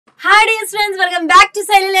Hi dear friends, welcome back to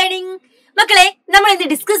XYLEM Learning. മക്കളെ നമ്മൾ ഇന്ന്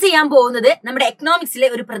ഡിസ്കസ് ചെയ്യാൻ പോകുന്നത് നമ്മുടെ എക്കണോമിക്സിലെ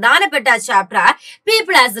ഒരു പ്രധാനപ്പെട്ട ചാപ്റ്റർ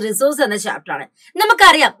പീപ്പിൾ ആസ് റിസോഴ്സ് എന്ന ചാപ്റ്റർ ആണ്.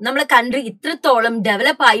 നമുക്കറിയാം നമ്മുടെ കൺട്രി ഇത്രത്തോളം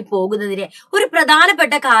ഡെവലപ്പ് ആയി പോകുന്നതിന് ഒരു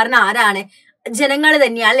പ്രധാനപ്പെട്ട കാരണം ആരാണ്? ജനങ്ങൾ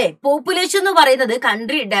തന്നെയാണ് അല്ലെ. പോപ്പുലേഷൻ എന്ന് പറയുന്നത്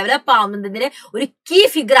കൺട്രി ഡെവലപ്പ് ആവുന്നതിന് ഒരു കീ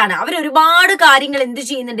ഫിഗർ ആണ്. അവർ ഒരുപാട് കാര്യങ്ങൾ എന്ത്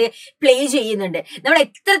ചെയ്യുന്നുണ്ട്, പ്ലേ ചെയ്യുന്നുണ്ട്. നമ്മൾ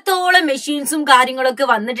എത്രത്തോളം മെഷീൻസും കാര്യങ്ങളൊക്കെ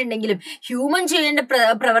വന്നിട്ടുണ്ടെങ്കിലും ഹ്യൂമൻ ചെയ്യേണ്ട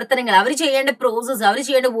പ്രവർത്തനങ്ങൾ, അവർ ചെയ്യേണ്ട പ്രോസസ്, അവർ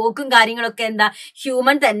ചെയ്യേണ്ട വർക്കും കാര്യങ്ങളൊക്കെ എന്താ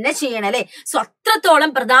ഹ്യൂമൻ തന്നെ ചെയ്യണം അല്ലെ. സോ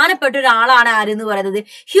അത്രത്തോളം പ്രധാനപ്പെട്ട ഒരാളാണ് ആരെന്ന് പറയുന്നത്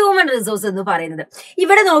ഹ്യൂമൻ റിസോഴ്സ് എന്ന് പറയുന്നത്.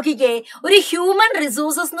 ഇവിടെ നോക്കിക്കേ, ഒരു ഹ്യൂമൻ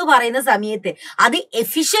റിസോഴ്സസ് എന്ന് പറയുന്ന സമയത്ത് അത്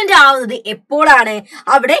എഫിഷ്യന്റ് ആവുന്നത് എപ്പോഴാണ്?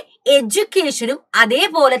 അവിടെ എഡ്യൂക്കേഷനും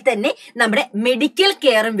അതേപോലെ തന്നെ നമ്മുടെ മെഡിക്കൽ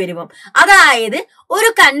കെയറും വരുമ്പം. അതായത് ഒരു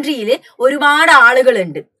കൺട്രിയിൽ ഒരുപാട്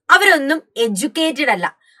ആളുകളുണ്ട്, അവരൊന്നും എഡ്യൂക്കേറ്റഡ് അല്ല.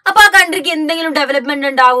 അപ്പൊ ആ കൺട്രിക്ക് എന്തെങ്കിലും ഡെവലപ്മെന്റ്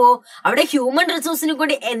ഉണ്ടാവോ? അവിടെ ഹ്യൂമൻ റിസോഴ്സിനെ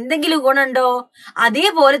കൊണ്ട് എന്തെങ്കിലും ഗുണമുണ്ടോ?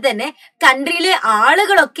 അതേപോലെ തന്നെ കൺട്രിയിലെ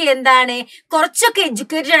ആളുകളൊക്കെ എന്താണ്, കുറച്ചൊക്കെ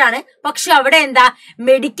എഡ്യൂക്കേറ്റഡ് ആണ്, പക്ഷെ അവിടെ എന്താ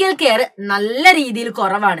മെഡിക്കൽ കെയർ നല്ല രീതിയിൽ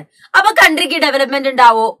കുറവാണ്. അപ്പൊ കൺട്രിക്ക് ഡെവലപ്മെന്റ്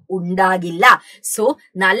ഉണ്ടാവോ? ഉണ്ടാകില്ല. സോ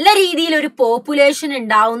നല്ല രീതിയിൽ ഒരു പോപ്പുലേഷൻ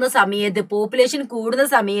ഉണ്ടാവുന്ന സമയത്ത്, പോപ്പുലേഷൻ കൂടുന്ന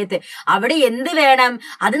സമയത്ത് അവിടെ എന്ത് വേണം?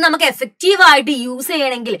 അത് നമുക്ക് എഫക്റ്റീവായിട്ട് യൂസ്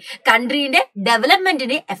ചെയ്യണമെങ്കിൽ, കൺട്രീന്റെ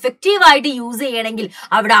ഡെവലപ്മെന്റിന് എഫക്റ്റീവായിട്ട് യൂസ് ചെയ്യണമെങ്കിൽ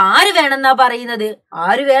അവിടെ ആര് വേണമെന്നാ പറയുന്നത്?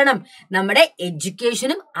 ആര് വേണം? നമ്മുടെ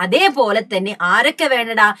എഡ്യൂക്കേഷനും അതേപോലെ തന്നെ ആരൊക്കെ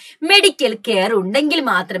വേണടാ? മെഡിക്കൽ കെയർ ഉണ്ടെങ്കിൽ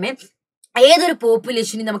മാത്രമേ ഏതൊരു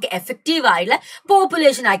പോപ്പുലേഷനും നമുക്ക് എഫക്റ്റീവ് ആയിട്ടുള്ള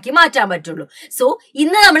പോപ്പുലേഷൻ ആക്കി മാറ്റാൻ പറ്റുള്ളൂ. സോ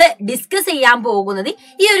ഇന്ന് നമ്മൾ ഡിസ്കസ് ചെയ്യാൻ പോകുന്നത്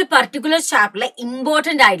ഈ ഒരു പർട്ടിക്കുലർ ചാപ്റ്ററിലെ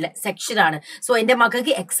ഇമ്പോർട്ടന്റ് ആയിട്ടുള്ള സെക്ഷൻ ആണ്. സോ എന്റെ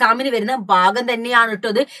മക്കൾക്ക് എക്സാമിന് വരുന്ന ഭാഗം തന്നെയാണ്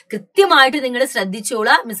കേട്ടോ. അത് കൃത്യമായിട്ട് നിങ്ങൾ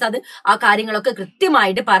ശ്രദ്ധിച്ചോളാം. മിസ് അത് ആ കാര്യങ്ങളൊക്കെ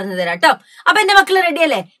കൃത്യമായിട്ട് പറഞ്ഞു തരാം കേട്ടോ. അപ്പൊ എന്റെ മക്കൾ റെഡി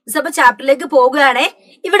അല്ലേ? മിസ് അപ്പൊ ചാപ്റ്ററിലേക്ക് പോകുകയാണേ.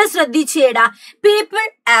 ഇവിടെ ശ്രദ്ധിച്ചേടാ, പീപ്പിൾ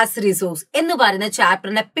ആസ് റിസോഴ്സ് എന്ന് പറയുന്ന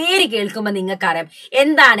ചാപ്റ്ററിന്റെ പേര് കേൾക്കുമ്പോൾ നിങ്ങൾക്കറിയാം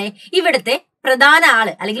എന്താണ് ഇവിടുത്തെ പ്രധാന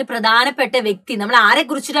ആള് അല്ലെങ്കിൽ പ്രധാനപ്പെട്ട വ്യക്തി. നമ്മൾ ആരെ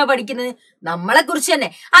കുറിച്ചിട്ടാണ് പഠിക്കുന്നത്? നമ്മളെ കുറിച്ച് തന്നെ,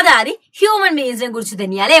 അതായത് ഹ്യൂമൻ ബീങ്സിനെ കുറിച്ച്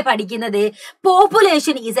തന്നെയല്ലേ പഠിക്കുന്നത്.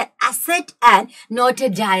 Population is A asset and not A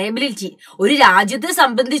liability. ഒരു രാജ്യത്തെ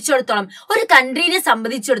സംബന്ധിച്ചിടത്തോളം, ഒരു കൺട്രീനെ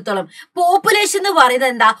സംബന്ധിച്ചിടത്തോളം പോപ്പുലേഷൻ എന്ന്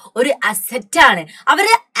പറയുന്നത് എന്താ? ഒരു അസറ്റ് ആണ്.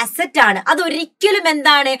 അവര് അസറ്റ് ആണ്. അതൊരിക്കലും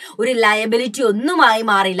എന്താണ് ഒരു ലയബിലിറ്റി ഒന്നുമായി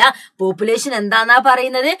മാറില്ല. പോപ്പുലേഷൻ എന്താന്നാ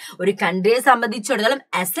പറയുന്നത്? ഒരു കൺട്രിയെ സംബന്ധിച്ചിടത്തോളം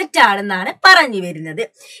അസറ്റ് ആണെന്നാണ് പറഞ്ഞു വരുന്നത്.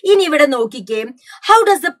 ഇനി ഇവിടെ നോക്കിക്കേ, how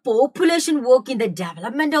does the population work in the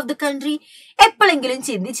development of the country? എപ്പോഴെങ്കിലും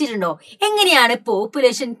ചിന്തിച്ചിട്ടുണ്ടോ എങ്ങനെയാണ്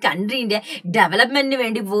പോപ്പുലേഷൻ കൺട്രീന്റെ ഡെവലപ്മെന്റിന്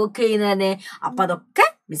വേണ്ടി വർക്ക് ചെയ്യുന്നതെന്ന്? അപ്പൊ അതൊക്കെ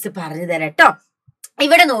മിസ് പറഞ്ഞു തരാം കേട്ടോ.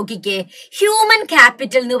 ഇവിടെ നോക്കിക്കേ, ഹ്യൂമൻ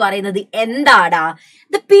ക്യാപിറ്റൽ എന്ന് പറയുന്നത് എന്താടാ?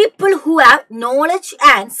 The people who have knowledge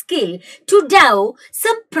and skill to do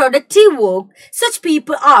some productive work, such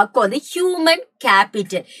people are called the human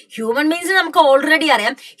capital. Human means നമുക്ക് ഓൾറെഡി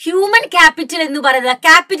അറിയാം. ഹ്യൂമൻ ക്യാപിറ്റൽ എന്ന് പറയുന്നത്,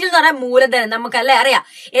 ക്യാപിറ്റൽ എന്ന് പറയാൻ മൂലധനം, നമുക്കല്ലേ അറിയാം.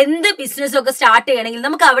 എന്ത് ബിസിനസ് ഒക്കെ സ്റ്റാർട്ട് ചെയ്യണമെങ്കിൽ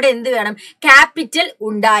നമുക്ക് അവിടെ എന്ത് വേണം? ക്യാപിറ്റൽ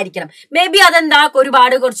ഉണ്ടായിരിക്കണം. മേ ബി അതെന്താ,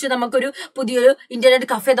 കുറച്ച് നമുക്കൊരു പുതിയൊരു ഇന്റർനെറ്റ്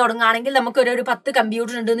കഫേ തുടങ്ങുകയാണെങ്കിൽ നമുക്കൊരു 10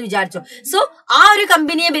 കമ്പ്യൂട്ടർ ഉണ്ടെന്ന് വിചാരിച്ചോ. സോ ആ ഒരു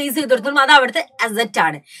കമ്പനിയെ ബേസ് ചെയ്തെടുത്തോളും അത് അവിടുത്തെ അസറ്റ്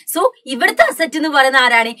ആണ്. സോ ഇവിടുത്തെ അസറ്റ് എന്ന് പറയുന്ന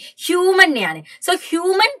ആരാണ്? ഹ്യൂമനെയാണ്. സോ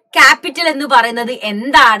ഹ്യൂമൻ ക്യാപിറ്റൽ എന്ന് പറയുന്നത്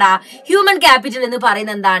എന്താടാ? ഹ്യൂമൻ ക്യാപിറ്റൽ എന്ന്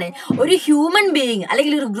പറയുന്നത് എന്താണ്? ഒരു ഹ്യൂമൻ ബീയിങ്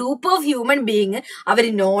അല്ലെങ്കിൽ ഒരു group of human being, our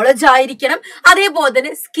knowledge ആയിരിക്കണം, അതേപോലെ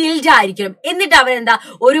തന്നെ സ്കിൽഡ് ആയിരിക്കണം. എന്നിട്ട് അവരെന്താ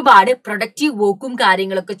ഒരുപാട് പ്രൊഡക്റ്റീവ് വർക്കും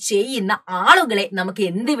കാര്യങ്ങളൊക്കെ ചെയ്യുന്ന ആളുകളെ നമുക്ക്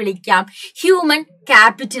എന്ത് വിളിക്കാം? ഹ്യൂമൻ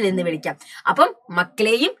ക്യാപിറ്റൽ എന്ന് വിളിക്കാം. അപ്പം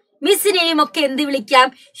മക്കളെയും മിസ്സിനെയും ഒക്കെ എന്ത് വിളിക്കാം?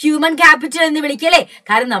 ഹ്യൂമൻ ക്യാപിറ്റൽ എന്ന് വിളിക്കല്ലേ.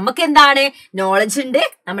 കാരണം നമുക്ക് എന്താണ്, നോളജ് ഉണ്ട്,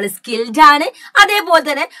 നമ്മൾ സ്കിൽഡ് ആണ്, അതേപോലെ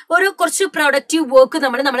തന്നെ കുറച്ച് പ്രൊഡക്റ്റീവ് വർക്ക്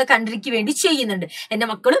നമ്മൾ നമ്മുടെ കൺട്രിക്ക് വേണ്ടി ചെയ്യുന്നുണ്ട്. എന്റെ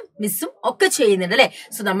മക്കളും മിസ്സും ഒക്കെ ചെയ്യുന്നുണ്ട് അല്ലെ.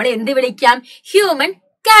 സോ നമ്മൾ എന്ത് വിളിക്കാം? ഹ്യൂമൻ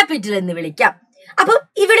ക്യാപിറ്റൽ എന്ന് വിളിക്കാം. അപ്പൊ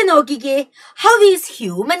ഇവിടെ നോക്കിക്കേ, how is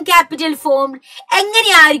human capital form?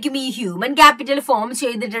 എങ്ങനെയായിരിക്കും ഈ ഹ്യൂമൻ ക്യാപിറ്റൽ ഫോം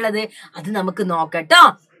ചെയ്തിട്ടുള്ളത്? അത് നമുക്ക് നോക്കട്ടോ.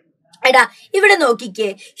 എടാ ഇവിടെ നോക്കിക്കേ,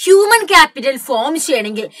 ഹ്യൂമൻ ക്യാപിറ്റൽ ഫോം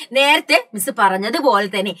ചെയ്യണമെങ്കിൽ നേരത്തെ മിസ് പറഞ്ഞതുപോലെ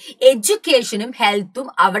തന്നെ എഡ്യൂക്കേഷനും ഹെൽത്തും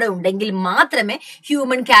അവിടെ ഉണ്ടെങ്കിൽ മാത്രമേ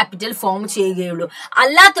ഹ്യൂമൻ ക്യാപിറ്റൽ ഫോം ചെയ്യുകയുള്ളൂ.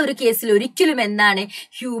 അല്ലാത്തൊരു കേസിൽ ഒരിക്കലും എന്താണ്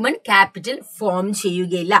ഹ്യൂമൻ ക്യാപിറ്റൽ ഫോം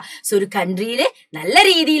ചെയ്യുകയില്ല. സോ ഒരു കൺട്രിയിൽ നല്ല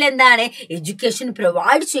രീതിയിൽ എന്താണ് എഡ്യൂക്കേഷൻ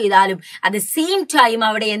പ്രൊവൈഡ് ചെയ്താലും അറ്റ് ദ സെയിം ടൈം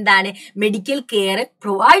അവിടെ എന്താണ് മെഡിക്കൽ കെയർ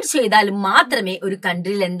പ്രൊവൈഡ് ചെയ്താലും മാത്രമേ ഒരു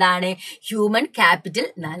കൺട്രിയിൽ എന്താണ് ഹ്യൂമൻ ക്യാപിറ്റൽ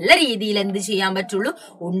നല്ല രീതിയിൽ എന്ത് ചെയ്യാൻ പറ്റുള്ളൂ,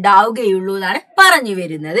 ഉണ്ടാവുകയുള്ളൂ എന്നാണ് പറഞ്ഞു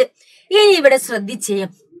വരുന്നത്. ഇനി ഇവിടെ ശ്രദ്ധിച്ചേ,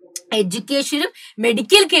 എഡ്യൂക്കേഷനും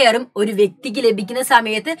മെഡിക്കൽ കെയറും ഒരു വ്യക്തിക്ക് ലഭിക്കുന്ന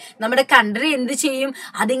സമയത്ത് നമ്മുടെ കൺട്രി എന്ത് ചെയ്യും?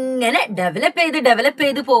 അതിങ്ങനെ ഡെവലപ്പ്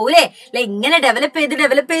ചെയ്ത് പോകൂലേ? അല്ലെ, ഇങ്ങനെ ഡെവലപ്പ്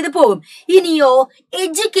ചെയ്ത് പോകും. ഇനിയോ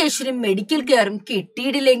എഡ്യൂക്കേഷനും മെഡിക്കൽ കെയറും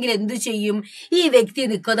കിട്ടിയിട്ടില്ലെങ്കിൽ എന്തു ചെയ്യും? ഈ വ്യക്തി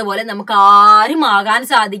നിൽക്കുന്ന പോലെ നമുക്ക് ആരും ആകാൻ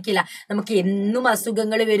സാധിക്കില്ല. നമുക്ക് എന്നും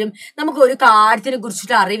അസുഖങ്ങൾ വരും, നമുക്ക് ഒരു കാര്യത്തിനെ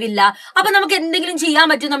കുറിച്ചിട്ട് അറിവില്ല. അപ്പൊ നമുക്ക് എന്തെങ്കിലും ചെയ്യാൻ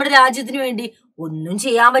പറ്റും നമ്മുടെ രാജ്യത്തിന് വേണ്ടി? ഒന്നും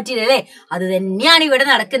ചെയ്യാൻ പറ്റില്ല അല്ലേ? അത് തന്നെയാണ് ഇവിടെ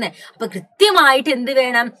നടക്കുന്നത്. അപ്പൊ കൃത്യമായിട്ട് എന്ത്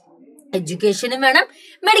വേണം? എഡ്യൂക്കേഷനും വേണം,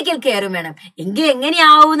 മെഡിക്കൽ കെയറും വേണം. എങ്കിൽ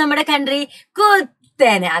എങ്ങനെയാവും നമ്മുടെ കൺട്രി?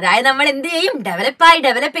 കുത്തനെ, അതായത് നമ്മൾ എന്ത് ചെയ്യും?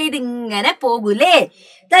 ഡെവലപ്പ് ചെയ്ത് ഇങ്ങനെ പോകൂലേ?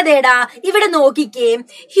 അതേടാ, ഇവിടെ നോക്കിക്കേ,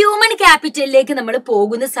 ഹ്യൂമൻ ക്യാപിറ്റലിലേക്ക് നമ്മൾ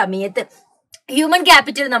പോകുന്ന സമയത്ത് ഹ്യൂമൻ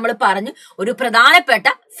ക്യാപിറ്റൽ നമ്മൾ പറഞ്ഞു ഒരു പ്രധാനപ്പെട്ട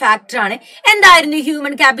ഫാക്ടറാണ്. എന്തായിരുന്നു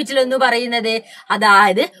ഹ്യൂമൻ ക്യാപിറ്റൽ എന്ന് പറയുന്നത്?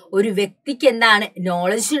 അതായത് ഒരു വ്യക്തിക്ക് എന്താണ്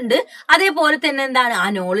നോളജ് ഉണ്ട്, അതേപോലെ തന്നെ എന്താണ് ആ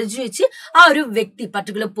നോളജ് വെച്ച് ആ ഒരു വ്യക്തി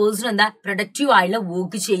പർട്ടിക്കുലർ പേഴ്സൺ എന്താ പ്രൊഡക്റ്റീവ് ആയിട്ടുള്ള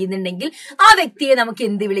വർക്ക് ചെയ്യുന്നുണ്ടെങ്കിൽ ആ വ്യക്തിയെ നമുക്ക്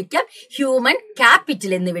എന്ത് വിളിക്കാം? ഹ്യൂമൻ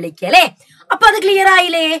ക്യാപിറ്റൽ എന്ന് വിളിക്കാം അല്ലെ? അപ്പൊ അത് ക്ലിയർ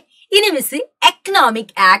ആയില്ലേ? ഇനി മിസ്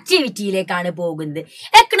എക്കണോമിക് ആക്ടിവിറ്റിയിലേക്കാണ് പോകുന്നത്.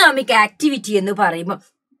 എക്കണോമിക് ആക്ടിവിറ്റി എന്ന് പറയുമ്പോൾ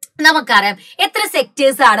നമുക്കറിയാം എത്ര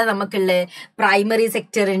സെക്ടേഴ്സ് ആണ് നമുക്കുള്ളത്. പ്രൈമറി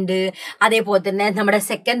സെക്ടർ ഉണ്ട്, അതേപോലെ തന്നെ നമ്മുടെ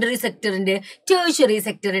സെക്കൻഡറി സെക്ടർ ഉണ്ട്, ടേഴ്സറി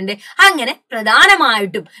സെക്ടർ ഉണ്ട്. അങ്ങനെ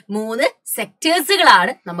പ്രധാനമായിട്ടും 3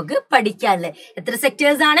 സെക്ടേഴ്സുകളാണ് നമുക്ക് പഠിക്കാനുള്ളത്. എത്ര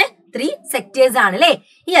സെക്ടേഴ്സ് ആണ്? 3 സെക്ടേഴ്സ് ആണ് അല്ലെ?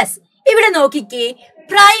 യെസ്. ഇവിടെ നോക്കിക്കേ,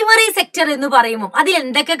 പ്രൈമറി സെക്ടർ എന്ന് പറയുമ്പോൾ അതിൽ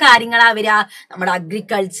എന്തൊക്കെ കാര്യങ്ങളാ വരിക? നമ്മുടെ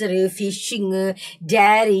agriculture, fishing,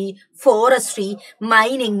 diary, forestry,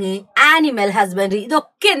 mining, animal husbandry,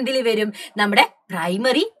 ഇതൊക്കെ എന്തിൽ വരും? നമ്മുടെ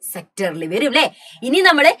പ്രൈമറി സെക്ടറിൽ വരും അല്ലെ? ഇനി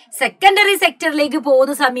നമ്മള് സെക്കൻഡറി സെക്ടറിലേക്ക്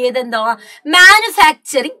പോകുന്ന സമയത്ത് എന്താ?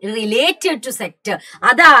 Manufacturing related to sector.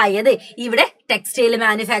 അതായത് ഇവിടെ ടെക്സ്റ്റൈൽ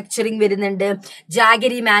മാനുഫാക്ചറിങ് വരുന്നുണ്ട്,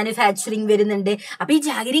 ജാഗരി മാനുഫാക്ചറിങ് വരുന്നുണ്ട്. അപ്പൊ ഈ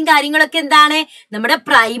ജാഗരിയും കാര്യങ്ങളൊക്കെ എന്താണ്? നമ്മുടെ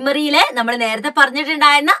പ്രൈമറിയിലെ നമ്മൾ നേരത്തെ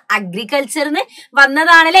പറഞ്ഞിട്ടുണ്ടായിരുന്ന അഗ്രികൾച്ചറിന്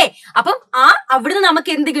വന്നതാണല്ലേ? അപ്പം അവിടുന്ന്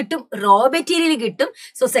നമുക്ക് എന്ത് കിട്ടും? റോ മെറ്റീരിയൽ കിട്ടും.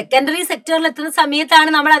 സോ സെക്കൻഡറി സെക്ടറിൽ എത്തുന്ന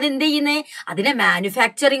സമയത്താണ് നമ്മൾ അത് എന്ത് ചെയ്യുന്നത്? അതിന്റെ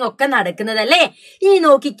മാനുഫാക്ചറിങ് ഒക്കെ നടക്കുന്നതല്ലേ? ഇനി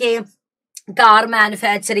നോക്കിക്കേ, കാർ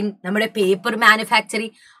മാനുഫാക്ചറിങ്, നമ്മുടെ പേപ്പർ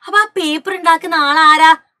മാനുഫാക്ചറിങ്. അപ്പൊ ആ പേപ്പർ ഉണ്ടാക്കുന്ന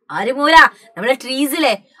ആളാരാ? ആരുമൂല നമ്മുടെ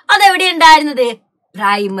ട്രീസിലെ. അതെവിടെ ഉണ്ടായിരുന്നത്?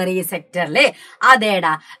 പ്രൈമറി സെക്ടറില്.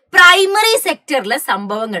 അതേടാ, പ്രൈമറി സെക്ടറിലെ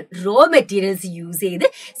സംഭവങ്ങൾ റോ മെറ്റീരിയൽസ് യൂസ് ചെയ്ത്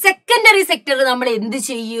സെക്കൻഡറി സെക്ടറിൽ നമ്മൾ എന്ത്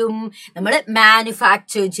ചെയ്യും? നമ്മൾ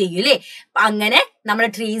മാനുഫാക്ചർ ചെയ്യൂലേ? അങ്ങനെ നമ്മുടെ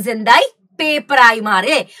ട്രീസ് എന്തായി? പേപ്പറായി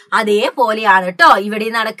മാറി. അതേപോലെയാണ് കേട്ടോ ഇവിടെ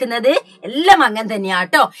നടക്കുന്നത്. എല്ലാം അങ്ങനെ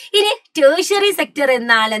തന്നെയാട്ടോ. ഇനി ടേഴ്സറി സെക്ടർ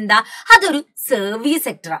എന്നാൽ എന്താ? അതൊരു സർവീസ്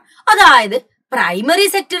സെക്ടറാ. അതായത് പ്രൈമറി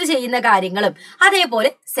സെക്ടർ ചെയ്യുന്ന കാര്യങ്ങളും അതേപോലെ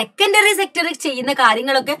സെക്കൻഡറി സെക്ടറിൽ ചെയ്യുന്ന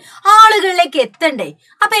കാര്യങ്ങളൊക്കെ ആളുകളിലേക്ക് എത്തണ്ടേ?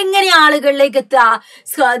 അപ്പൊ എങ്ങനെ ആളുകളിലേക്ക്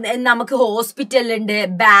എത്തുക? നമുക്ക് ഹോസ്പിറ്റലുണ്ട്,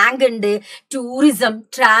 ബാങ്ക് ഉണ്ട്, ടൂറിസം,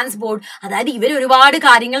 ട്രാൻസ്പോർട്ട്, അതായത് ഇവർ ഒരുപാട്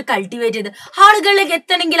കാര്യങ്ങൾ കൾട്ടിവേറ്റ് ചെയ്ത് ആളുകളിലേക്ക്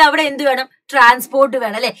എത്തണമെങ്കിൽ അവിടെ എന്ത് വേണം? ട്രാൻസ്പോർട്ട്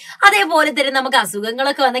വേണം അല്ലെ? അതേപോലെ തന്നെ നമുക്ക്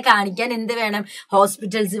അസുഖങ്ങളൊക്കെ വന്ന് കാണിക്കാൻ എന്ത് വേണം?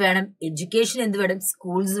 ഹോസ്പിറ്റൽസ് വേണം, എഡ്യൂക്കേഷൻ എന്ത് വേണം?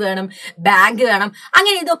 സ്കൂൾസ് വേണം, ബാങ്ക് വേണം.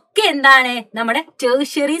 അങ്ങനെ ഇതൊക്കെ എന്താണ്? നമ്മുടെ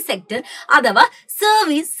ടേഴ്സറി സെക്ടർ അഥവാ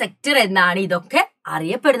സർവീസ് സെക്ടർ എന്നാണ് ഇതൊക്കെ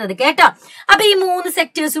അറിയപ്പെടുന്നത് കേട്ടോ. അപ്പൊ ഈ 3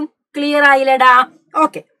 സെക്ടേഴ്സും ക്ലിയർ ആയില്ലടാ?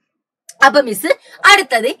 ഓക്കെ. അപ്പൊ മിസ്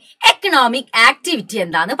അടുത്തത് എക്കണോമിക് ആക്ടിവിറ്റി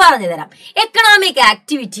എന്താന്ന് പറഞ്ഞു തരാം. എക്കണോമിക്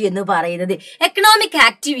ആക്ടിവിറ്റി എന്ന് പറയുന്നത്, എക്കണോമിക്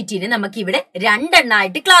ആക്ടിവിറ്റിനെ നമുക്ക് ഇവിടെ 2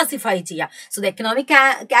 എണ്ണായിട്ട് ക്ലാസിഫൈ ചെയ്യാം. So the economic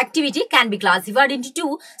activity can be classified in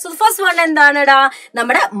 2. So first one എന്താണെടാ?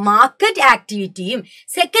 നമ്മുടെ മാർക്കറ്റ് ആക്ടിവിറ്റിയും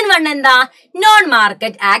സെക്കൻഡ് വൺ എന്താ? നോൺ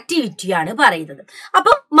മാർക്കറ്റ് ആക്ടിവിറ്റിയാണ് പറയുന്നത്.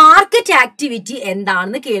 അപ്പം മാർക്കറ്റ് ആക്ടിവിറ്റി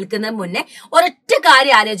എന്താണെന്ന് കേൾക്കുന്ന മുന്നേ ഒരൊറ്റ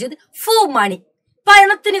കാര്യം ആലോചിച്ചത്, ഫോർ മണി,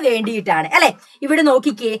 പണത്തിന് വേണ്ടിയിട്ടാണ് അല്ലെ? ഇവിടെ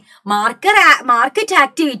നോക്കിക്കേ, market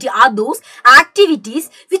activity are those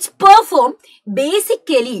activities which perform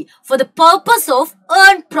basically for the purpose of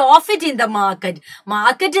earn profit in the market.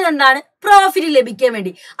 മാർക്കറ്റിൽ എന്താണ്? പ്രോഫിറ്റ് ലഭിക്കാൻ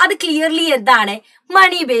വേണ്ടി. അത് ക്ലിയർലി എന്താണ്?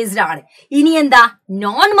 മണി ബേസ്ഡ് ആണ്. ഇനി എന്താ?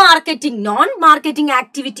 നോൺ മാർക്കറ്റിംഗ്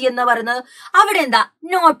ആക്ടിവിറ്റി എന്ന് പറയുന്നത് അവിടെ എന്താ?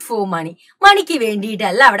 നോട്ട് ഫോർ മണി, മണിക്ക്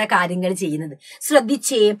വേണ്ടിയിട്ടല്ല അവിടെ കാര്യങ്ങൾ ചെയ്യുന്നത്.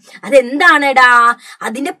 ശ്രദ്ധിച്ചേ, അതെന്താണെടാ?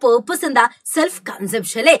 അതിന്റെ പേർപ്പസ് എന്താ? സെൽഫ്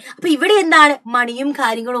കൺസെപ്ഷൻ അല്ലെ? അപ്പൊ ഇവിടെ എന്താണ്? മണിയും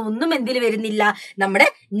കാര്യങ്ങളും ഒന്നും എന്തിൽ വരുന്നില്ല? നമ്മുടെ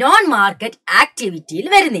നോൺ മാർക്കറ്റ് ആക്ടിവിറ്റിയിൽ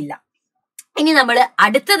വരുന്നില്ല. ഇനി നമ്മൾ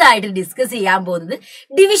അടുത്തതായിട്ട് ഡിസ്കസ് ചെയ്യാൻ പോകുന്നത്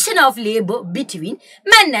division of labour between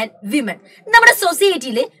men and women. നമ്മുടെ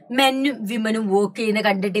സൊസൈറ്റിയിൽ മെന്നും വിമനും വർക്ക് ചെയ്യുന്ന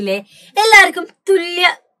കണ്ടിട്ടില്ലേ? എല്ലാവർക്കും തുല്യ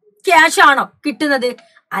ക്യാഷ് ആണോ കിട്ടുന്നത്?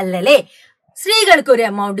 അല്ലല്ലേ? സ്ത്രീകൾക്ക് ഒരു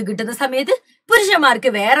എമൗണ്ട് കിട്ടുന്ന സമയത്ത് പുരുഷന്മാർക്ക്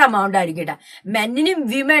വേറെ എമൗണ്ട് ആയിരിക്കും കേട്ടോ. മെന്നിനും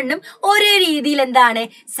വിമണിനും ഒരേ രീതിയിൽ എന്താണ്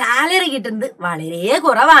സാലറി കിട്ടുന്നത് വളരെ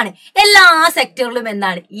കുറവാണ്. എല്ലാ സെക്ടറിലും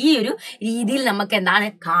എന്താണ് ഈ ഒരു രീതിയിൽ നമുക്ക് എന്താണ്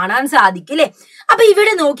കാണാൻ സാധിക്കും അല്ലെ. അപ്പൊ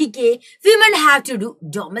ഇവിടെ നോക്കിക്കേ, women have to do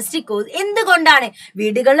domestic course. എന്തുകൊണ്ടാണ്?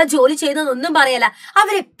 വീടുകളിലെ ജോലി ചെയ്തതൊന്നും പറയല,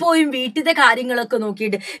 അവരെപ്പോഴും വീട്ടിലെ കാര്യങ്ങളൊക്കെ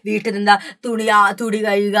നോക്കിയിട്ട് വീട്ടിൽ എന്താ തുണി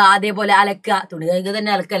കഴുകുക, അതേപോലെ അലക്കുക, തുണി കഴുകുക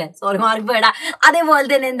തന്നെ അലക്കല്ലേ, സോറി മാറിപ്പോയടാ. അതേപോലെ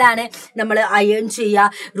തന്നെ എന്താണ് നമ്മൾ അയൺ ചെയ്യുക,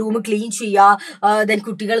 റൂം ക്ലീൻ ചെയ്യുക, ദെൻ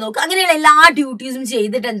കുട്ടികൾ നോക്കുക, അങ്ങനെയുള്ള എല്ലാ ഡ്യൂട്ടീസും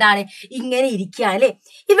ചെയ്തിട്ട് എന്താണ് ഇങ്ങനെ ഇരിക്കുക അല്ലെ.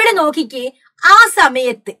 ഇവിടെ നോക്കിക്കേ, ആ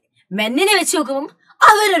സമയത്ത് മെന്നിനെ വെച്ച് നോക്കുമ്പോൾ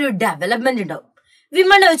അവരൊരു ഡെവലപ്മെന്റ് ഉണ്ടാവും.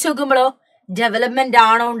 വിമണിനെ വെച്ച് നോക്കുമ്പോഴോ ഡെവലപ്മെന്റ്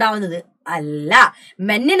ആണോ ഉണ്ടാവുന്നത്? അല്ല.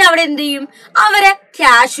 മെന്നിന് അവിടെ എന്ത് ചെയ്യും? അവരെ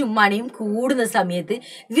ക്യാഷും മണിയും കൂടുന്ന സമയത്ത്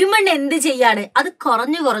വിമൺ എന്ത് ചെയ്യാണ്? അത്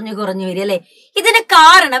കുറഞ്ഞു വരും അല്ലെ. ഇതിന്റെ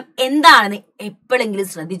കാരണം എന്താണെന്ന് എപ്പോഴെങ്കിലും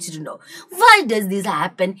ശ്രദ്ധിച്ചിട്ടുണ്ടോ? Why does this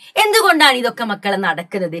happen? എന്തുകൊണ്ടാണ് ഇതൊക്കെ മക്കളെ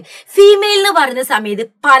നടക്കുന്നത്? ഫീമെയിൽ എന്ന് പറയുന്ന സമയത്ത്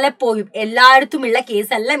പലപ്പോഴും എല്ലായിടത്തുമുള്ള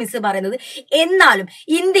കേസല്ല മിസ് പറയുന്നത്, എന്നാലും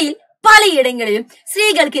ഇന്ത്യയിൽ പലയിടങ്ങളിലും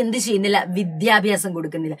സ്ത്രീകൾക്ക് എന്ത് ചെയ്യുന്നില്ല? വിദ്യാഭ്യാസം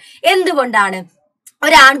കൊടുക്കുന്നില്ല. എന്തുകൊണ്ടാണ്?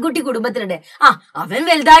 ഒരു ആൺകുട്ടി കുടുംബത്തിലുണ്ട്, അവൻ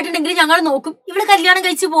വലുതായിട്ടുണ്ടെങ്കിൽ ഞങ്ങൾ നോക്കും, ഇവിടെ കല്യാണം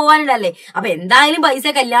കഴിച്ചു പോവാനുണ്ടല്ലേ, അപ്പൊ എന്തായാലും പൈസ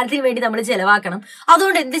കല്യാണത്തിന് വേണ്ടി നമ്മൾ ചെലവാക്കണം,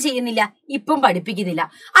 അതുകൊണ്ട് എന്ത് ചെയ്യുന്നില്ല, ഇപ്പം പഠിപ്പിക്കുന്നില്ല.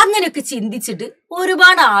 അങ്ങനെയൊക്കെ ചിന്തിച്ചിട്ട്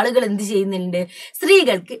ഒരുപാട് ആളുകൾ എന്ത് ചെയ്യുന്നുണ്ട്?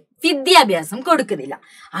 സ്ത്രീകൾക്ക് വിദ്യാഭ്യാസം കൊടുക്കുന്നില്ല.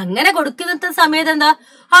 അങ്ങനെ കൊടുക്കുന്ന സമയത്ത് എന്താ,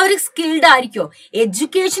 അവർ സ്കിൽഡ് ആയിരിക്കോ?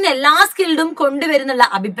 എഡ്യൂക്കേഷൻ എല്ലാ സ്കിൽഡും കൊണ്ടുവരുന്നുള്ള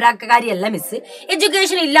അഭിപ്രായക്കാരിയല്ല മിസ്.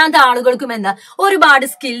 എഡ്യൂക്കേഷൻ ഇല്ലാത്ത ആളുകൾക്കും എന്താ ഒരുപാട്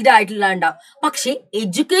സ്കിൽഡ് ആയിട്ടുള്ള ഉണ്ടാവും. പക്ഷെ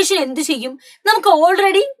എഡ്യൂക്കേഷൻ എന്ത് ചെയ്യും? നമുക്ക്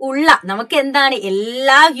ഓൾറെഡി ഉള്ള നമുക്ക് എന്താണ്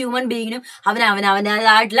എല്ലാ ഹ്യൂമൻ ബീയിങ്ങിനും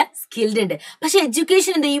അവനവനായിട്ടുള്ള സ്കിൽഡ് ഉണ്ട്. പക്ഷെ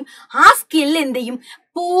എഡ്യൂക്കേഷൻ എന്ത് ചെയ്യും? ആ സ്കിൽ എന്ത് ചെയ്യും?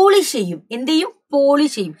 പോളിഷ്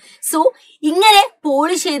ചെയ്യും. സോ ഇങ്ങനെ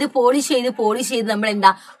പോളിഷ് ചെയ്ത് നമ്മൾ എന്താ,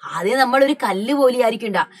 ആദ്യം നമ്മളൊരു കല്ല് പോലെ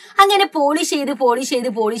ആയിരിക്കും. അങ്ങനെ പോളിഷ് ചെയ്ത്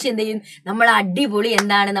എന്ത് ചെയ്യും? നമ്മൾ അടിപൊളി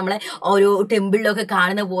എന്താണ് നമ്മളെ ഓരോ ടെമ്പിളിലൊക്കെ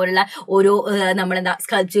കാണുന്ന പോലുള്ള ഓരോ നമ്മളെന്താ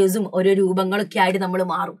സ്കൾപ്ചേഴ്സും ഓരോ രൂപങ്ങളൊക്കെ ആയിട്ട് നമ്മൾ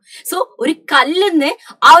മാറും. സോ ഒരു കല്ലിന്ന്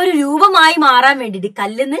ആ ഒരു രൂപമായി മാറാൻ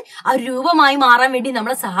വേണ്ടി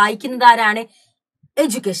നമ്മളെ സഹായിക്കുന്നത് ആരാണ്?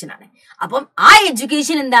 എഡ്യൂക്കേഷൻ ആണ്. അപ്പം ആ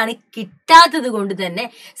എഡ്യൂക്കേഷൻ എന്താണ് കിട്ടാത്തത് കൊണ്ട് തന്നെ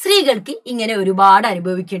സ്ത്രീകൾക്ക് ഇങ്ങനെ ഒരുപാട്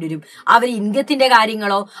അനുഭവിക്കേണ്ടി വരും. അവർ ഇൻകത്തിന്റെ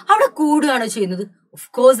കാര്യങ്ങളോ അവിടെ കൂടുകയാണോ ചെയ്യുന്നത്? ഓഫ്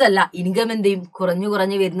കോഴ്സ് അല്ല. ഇൻകം എന്ത് ചെയ്യും?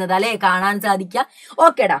 കുറഞ്ഞു വരുന്നത് അല്ലെ കാണാൻ സാധിക്കുക.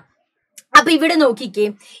 ഓക്കേടാ. അപ്പൊ ഇവിടെ നോക്കിക്കേ,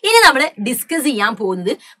 ഇനി നമ്മൾ ഡിസ്കസ് ചെയ്യാൻ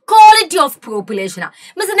പോകുന്നത് ക്വാളിറ്റി ഓഫ് പോപ്പുലേഷനാ.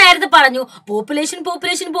 മിസ് നേരത്തെ പറഞ്ഞു പോപ്പുലേഷൻ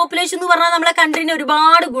എന്ന് പറഞ്ഞാൽ നമ്മളെ കൺട്രീനെ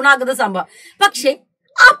ഒരുപാട് ഗുണാക്കുന്ന സംഭവം. പക്ഷെ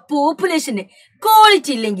ആ പോപ്പുലേഷന്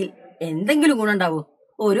ക്വാളിറ്റി ഇല്ലെങ്കിൽ എന്തെങ്കിലും ഗുണം ഉണ്ടാവോ?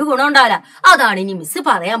 ഒരു ഗുണം ഉണ്ടാവില്ല. അതാണ് ഇനി മിസ്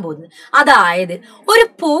പറയാൻ പോകുന്നത്. അതായത് ഒരു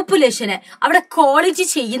പോപ്പുലേഷനെ അവിടെ ക്വാളിറ്റി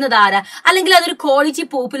ചെയ്യുന്നത് ആരാ, അല്ലെങ്കിൽ അതൊരു ക്വാളിറ്റി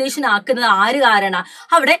പോപ്പുലേഷൻ ആക്കുന്നത് ആര് കാരണ?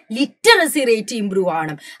 അവിടെ ലിറ്ററസി റേറ്റ് ഇംപ്രൂവ്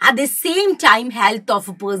ആവണം. At the same time health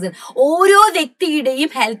of A person, ഓരോ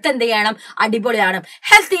വ്യക്തിയുടെയും ഹെൽത്ത് എന്ത് ചെയ്യണം? അടിപൊളിയാണ്.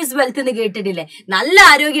 ഹെൽത്ത് ഈസ് വെൽത്ത് എന്ന് കേട്ടിട്ടില്ലേ? നല്ല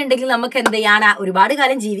ആരോഗ്യം ഉണ്ടെങ്കിൽ നമുക്ക് എന്ത് ചെയ്യാണ്? ഒരുപാട്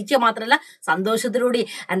കാലം ജീവിക്കുക മാത്രമല്ല സന്തോഷത്തിലൂടെ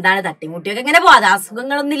എന്താണ് തട്ടിമുട്ടിയൊക്കെ ഇങ്ങനെ പോകാതെ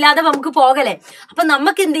അസുഖങ്ങളൊന്നും ഇല്ലാതെ നമുക്ക് പോകലേ. അപ്പൊ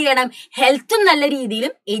നമുക്ക് എന്ത് ചെയ്യണം? ഹെൽത്തും നല്ല രീതിയിലും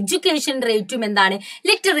എഡ്യൂക്കേഷൻ റേറ്റും എന്താണ്,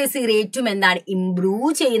 ലിറ്ററസി റേറ്റും എന്താണ് ഇംപ്രൂവ്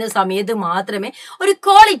ചെയ്യുന്ന സമയത്ത് മാത്രമേ ഒരു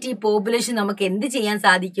ക്വാളിറ്റി പോപ്പുലേഷൻ നമുക്ക് എന്ത് ചെയ്യാൻ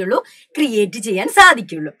സാധിക്കുള്ളൂ? ക്രിയേറ്റ് ചെയ്യാൻ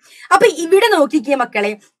സാധിക്കുള്ളൂ. അപ്പൊ ഇവിടെ നോക്കിക്കേ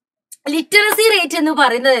മക്കളെ, ലിറ്ററസി റേറ്റ് എന്ന്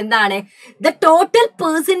പറയുന്നത് എന്താണ്? The total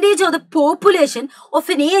percentage of the population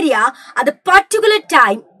of N area at the particular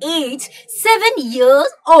time age 7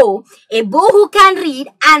 years old above who can read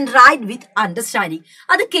and write with understanding.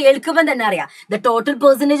 അത് കേൾക്കുമ്പോൾ തന്നെ അറിയാം. The total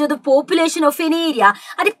percentage of the population of N area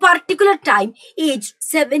at A particular time age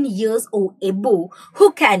 7 years old above who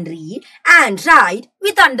can read and write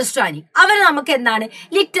with understanding. അവർ നമുക്ക് എന്താണ്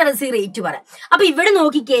literacy rate പറയാം. അപ്പൊ ഇവിടെ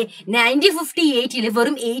നോക്കിക്കേ, 1958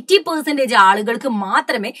 വെറും 80% ആളുകൾക്ക്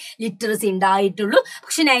മാത്രമേ ലിറ്ററസി ഉണ്ടായിട്ടുള്ളൂ.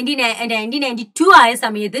 പക്ഷെ 1992 ആയ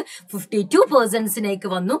സമയത്ത് 52%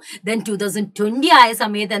 വന്നു. Then 2020 ആയ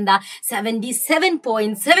സമയത്ത് എന്താ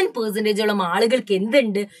 77.7% ആളുകൾക്ക്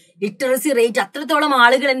എന്തുണ്ട്? Literacy rate. അത്രത്തോളം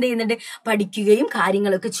ആളുകൾ എന്ത് ചെയ്യുന്നുണ്ട്? പഠിക്കുകയും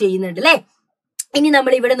കാര്യങ്ങളൊക്കെ ചെയ്യുന്നുണ്ട് അല്ലെ. ഇനി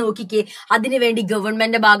നമ്മൾ ഇവിടെ നോക്കിക്കേ, അതിനുവേണ്ടി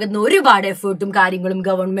ഗവൺമെന്റിന്റെ ഭാഗത്ത് നിന്ന് ഒരുപാട് എഫേർട്ടും കാര്യങ്ങളും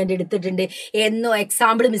ഗവൺമെന്റ് എടുത്തിട്ടുണ്ട്. എന്നോ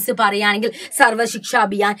എക്സാമ്പിൾ മിസ് പറയുകയാണെങ്കിൽ Sarva Shiksha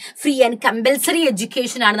Abhiyan, free and compulsory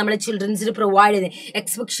education ആണ് നമ്മളെ ചിൽഡ്രൻസിന് പ്രൊവൈഡ് ചെയ്യുന്നത്.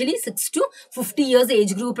 എക്സ്പെഷ്യലി 6 to 50 years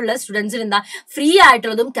ഏജ് ഗ്രൂപ്പുള്ള സ്റ്റുഡൻസിന് എന്താ ഫ്രീ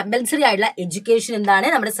ആയിട്ടുള്ളതും കമ്പൽസറി ആയിട്ടുള്ള എഡ്യൂക്കേഷൻ എന്താണ്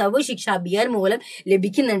നമ്മുടെ സർവശിക്ഷ അഭിയാൻ മൂലം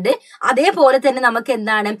ലഭിക്കുന്നുണ്ട്. അതേപോലെ തന്നെ നമുക്ക്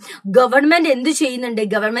എന്താണ് ഗവൺമെന്റ് എന്ത് ചെയ്യുന്നുണ്ട്?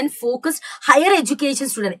 Government focused higher education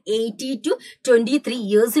student 18 to 23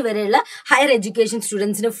 years വരെയുള്ള ഹയർ എഡ്യൂക്കേഷൻ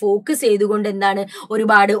സ്റ്റുഡൻസിനെ ഫോക്കസ് ചെയ്തുകൊണ്ട് എന്താണ്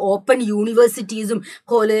ഒരുപാട് ഓപ്പൺ യൂണിവേഴ്സിറ്റീസും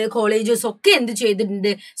കോളേജസും ഒക്കെ എന്ത് ചെയ്തിട്ടുണ്ട്?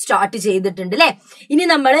 സ്റ്റാർട്ട് ചെയ്തിട്ടുണ്ട് അല്ലെ. ഇനി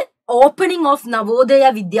നമ്മൾ ഓപ്പണിംഗ് ഓഫ് നവോദയ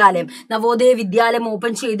വിദ്യാലയം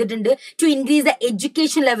ഓപ്പൺ ചെയ്തിട്ടുണ്ട് to increase the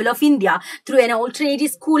education level of India through an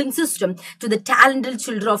alternative schooling system to the talented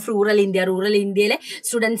children of rural ഇന്ത്യയിലെ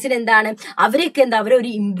സ്റ്റുഡൻസിന് എന്താണ് അവരൊക്കെ അവരെ ഒരു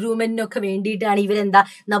ഇംപ്രൂവ്മെന്റിനൊക്കെ വേണ്ടിയിട്ടാണ് ഇവരെന്താ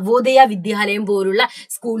നവോദയ വിദ്യാലയം പോലുള്ള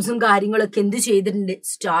സ്കൂൾസും കാര്യങ്ങളൊക്കെ എന്ത് ചെയ്തിട്ടുണ്ട്,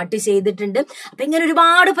 സ്റ്റാർട്ട് ചെയ്തിട്ടുണ്ട്. അപ്പൊ ഇങ്ങനെ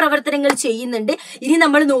ഒരുപാട് പ്രവർത്തനങ്ങൾ ചെയ്യുന്നുണ്ട്. ഇനി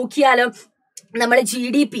നമ്മൾ നോക്കിയാലോ, നമ്മളെ ജി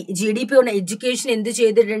ഡി പി കൊണ്ട് എഡ്യൂക്കേഷൻ എന്ത്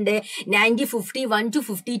ചെയ്തിട്ടുണ്ട്, 51 to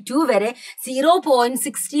 52 വരെ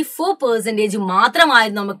 0.64%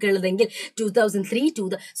 മാത്രമായിരുന്നു നമുക്കുള്ളതെങ്കിൽ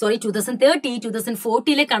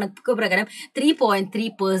 2013 കണക്ക് പ്രകാരം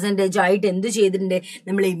 3.3% ആയിട്ട് എന്ത് ചെയ്തിട്ടുണ്ട്,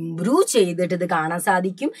 നമ്മൾ ഇംപ്രൂവ് ചെയ്തിട്ട് ഇത് കാണാൻ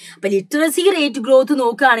സാധിക്കും. അപ്പൊ ലിറ്ററസി റേറ്റ് ഗ്രോത്ത്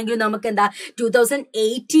നോക്കുകയാണെങ്കിൽ നമുക്ക് എന്താ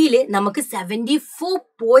 2018 നമുക്ക്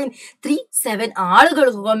 74.37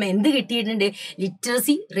 ആളുകൾക്കൊപ്പം എന്ത് കിട്ടിയിട്ടുണ്ട്,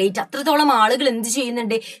 ലിറ്ററസി റേറ്റ്. അത്രത്തോളം ആളുകൾ എന്ത്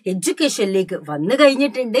ചെയ്യുന്നുണ്ട്, എഡ്യൂക്കേഷനിലേക്ക് വന്നു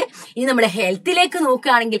കഴിഞ്ഞിട്ടുണ്ട്. ഇനി നമ്മൾ ഹെൽത്തിലേക്ക്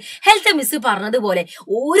നോക്കുകയാണെങ്കിൽ ഹെൽത്ത് മിസ് പറഞ്ഞതുപോലെ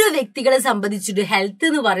ഓരോ വ്യക്തികളെ സംബന്ധിച്ചിട്ട് ഹെൽത്ത്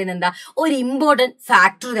എന്ന് പറയുന്നത് എന്താ ഒരു ഇമ്പോർട്ടന്റ്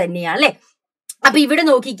ഫാക്ടർ തന്നെയാണ് അല്ലെ. അപ്പൊ ഇവിടെ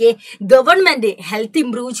നോക്കിക്കേ, ഗവൺമെന്റ് ഹെൽത്ത്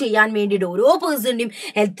ഇംപ്രൂവ് ചെയ്യാൻ വേണ്ടിയിട്ട് ഓരോ പേഴ്സണിന്റെയും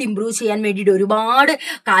ഹെൽത്ത് ഇംപ്രൂവ് ചെയ്യാൻ വേണ്ടിയിട്ട് ഒരുപാട്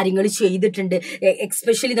കാര്യങ്ങൾ ചെയ്തിട്ടുണ്ട്.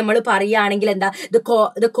 എക്സ്പെഷ്യലി നമ്മൾ പറയുകയാണെങ്കിൽ എന്താ the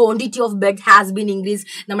quantity of bed has been increase.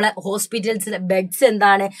 നമ്മളെ ഹോസ്പിറ്റൽസിലെ ബെഡ്സ്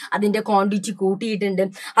എന്താണ് അതിന്റെ ക്വാണ്ടിറ്റി കൂട്ടിയിട്ടുണ്ട്.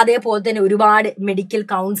 അതേപോലെ തന്നെ ഒരുപാട് മെഡിക്കൽ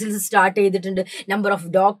കൗൺസിൽസ് സ്റ്റാർട്ട് ചെയ്തിട്ടുണ്ട്, നമ്പർ ഓഫ്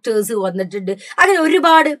ഡോക്ടേഴ്സ് വന്നിട്ടുണ്ട്. അങ്ങനെ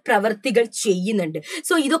ഒരുപാട് പ്രവർത്തികൾ ചെയ്യുന്നുണ്ട്.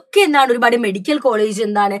 സോ ഇതൊക്കെ എന്താണ്, ഒരുപാട് മെഡിക്കൽ കോളേജ്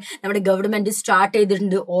എന്താണ് നമ്മുടെ ഗവൺമെന്റ് സ്റ്റാർട്ട്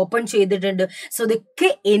ചെയ്തിട്ടുണ്ട്, ഓപ്പൺ ചെയ്തിട്ടുണ്ട്. സോ ഇതൊക്കെ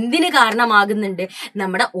എന്തിന് കാരണമാകുന്നുണ്ട്,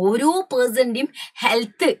 നമ്മുടെ ഓരോ പേഴ്സന്റെയും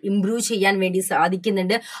ഹെൽത്ത് ഇംപ്രൂവ് ചെയ്യാൻ വേണ്ടി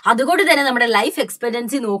സാധിക്കുന്നുണ്ട്. അതുകൊണ്ട് തന്നെ നമ്മുടെ ലൈഫ്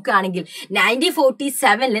എക്സ്പെക്ടൻസി നോക്കുകയാണെങ്കിൽ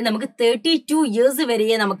 1947 നമുക്ക് 32 ഇയേഴ്സ് വരെ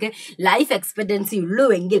നമുക്ക് ലൈഫ് എക്സ്പെക്ടൻസി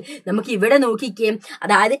ഉള്ളുവെങ്കിൽ നമുക്ക് ഇവിടെ നോക്കിക്കേ,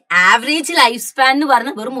 അതായത് ആവറേജ് ലൈഫ് സ്പാൻ എന്ന്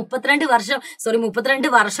പറഞ്ഞാൽ വെറും 32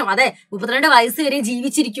 വർഷം, അതെ 32 വയസ്സ് വരെ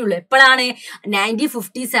ജീവിച്ചിരിക്കുള്ളൂ. എപ്പോഴാണ്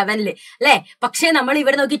 1957 അല്ലെ. പക്ഷെ നമ്മൾ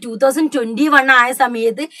ഇവിടെ നോക്കി 2021 ആയ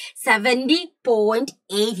സമയത്ത്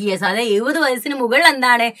 70.8 ഇയേഴ്സ്, അതായത് 70 വയസ്സിന് മുകളിൽ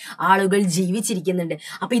എന്താണ് ആളുകൾ ജീവിച്ചിരിക്കുന്നുണ്ട്.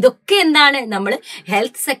 അപ്പൊ ഇതൊക്കെ എന്താണ് നമ്മൾ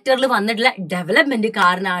ഹെൽത്ത് സെക്ടറിൽ വന്നിട്ടുള്ള ഡെവലപ്മെന്റ്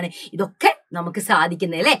കാരണമാണ് ഇതൊക്കെ നമുക്ക്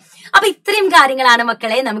സാധിക്കുന്നത് അല്ലെ. അപ്പൊ ഇത്രയും കാര്യങ്ങളാണ്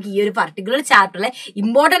മക്കളെ നമുക്ക് ഈ ഒരു പർട്ടിക്കുലർ ചാപ്റ്ററിലെ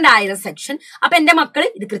ഇമ്പോർട്ടന്റ് ആയ സെക്ഷൻ. അപ്പൊ എന്റെ മക്കൾ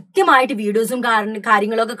ഇത് കൃത്യമായിട്ട് വീഡിയോസും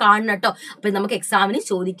കാര്യങ്ങളൊക്കെ കാണണം കേട്ടോ. അപ്പൊ നമുക്ക് എക്സാമിന്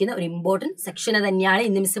ചോദിക്കുന്ന ഒരു ഇമ്പോർട്ടന്റ് സെക്ഷൻ തന്നെയാണ്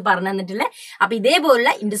ഇന്ന് മിസ് പറഞ്ഞു തന്നിട്ടുള്ളത്. അപ്പൊ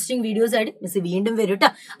ഇതേപോലുള്ള ഇൻട്രസ്റ്റിംഗ് വീഡിയോസ് ആയിട്ട് മിസ് വീണ്ടും വരും കേട്ടോ.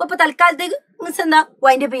 അപ്പൊ തൽക്കാലത്തേക്ക് മിസ് എന്താ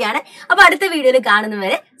വൈൻഡ് അപ്പ് ചെയ്യാണ്. അപ്പൊ അടുത്ത വീഡിയോയിൽ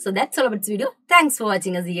കാണുന്നവരെ, so that's all about this video. Thanks for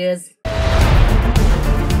watching us.